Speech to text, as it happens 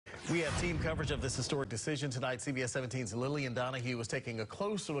We have team coverage of this historic decision tonight. CBS 17's Lillian Donahue was taking a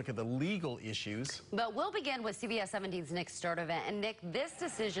closer look at the legal issues. But we'll begin with CBS 17's Nick Sturdivant. And Nick, this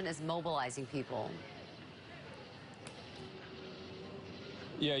decision is mobilizing people.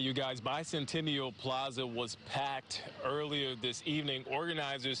 Yeah, you guys, Bicentennial Plaza was packed earlier this evening.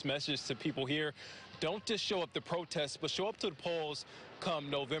 Organizers' message to people here: don't just show up to protest, but show up to the polls come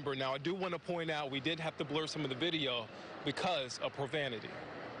November. Now, I do want to point out we did have to blur some of the video because of profanity.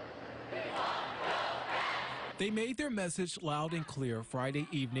 They made their message loud and clear Friday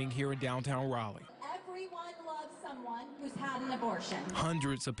evening here in downtown Raleigh. Everyone loves someone who's had an abortion.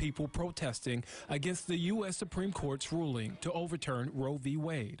 Hundreds of people protesting against the U.S. Supreme Court's ruling to overturn Roe v.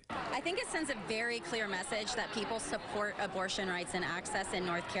 Wade. I think it sends a very clear message that people support abortion rights and access in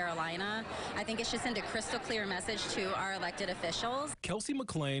North Carolina. I think it should send a crystal clear message to our elected officials. Kelsey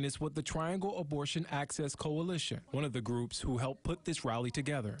McLean is with the Triangle Abortion Access Coalition, one of the groups who helped put this rally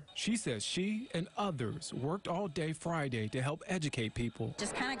together. She says she and others worked all day Friday to help educate people.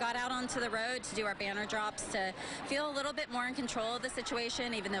 Just kind of got out onto the road to do our banner drops to feel a little bit more in control of the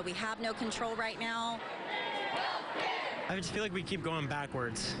situation, even though we have no control right now. I just feel like we keep going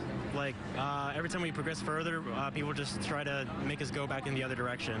backwards. Like every time we progress further, people just try to make us go back in the other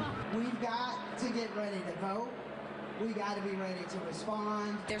direction. We've got to get ready to vote. We got to be ready to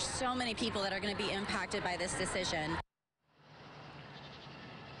respond. There's so many people that are going to be impacted by this decision.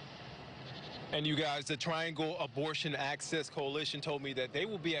 And you guys, the Triangle Abortion Access Coalition told me that they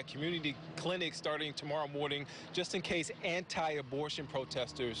will be at community clinics starting tomorrow morning just in case anti-abortion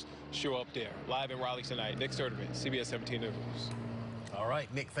protesters show up there. Live in Raleigh tonight, Nick Sturdivant, CBS 17 News. All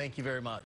right, Nick, thank you very much.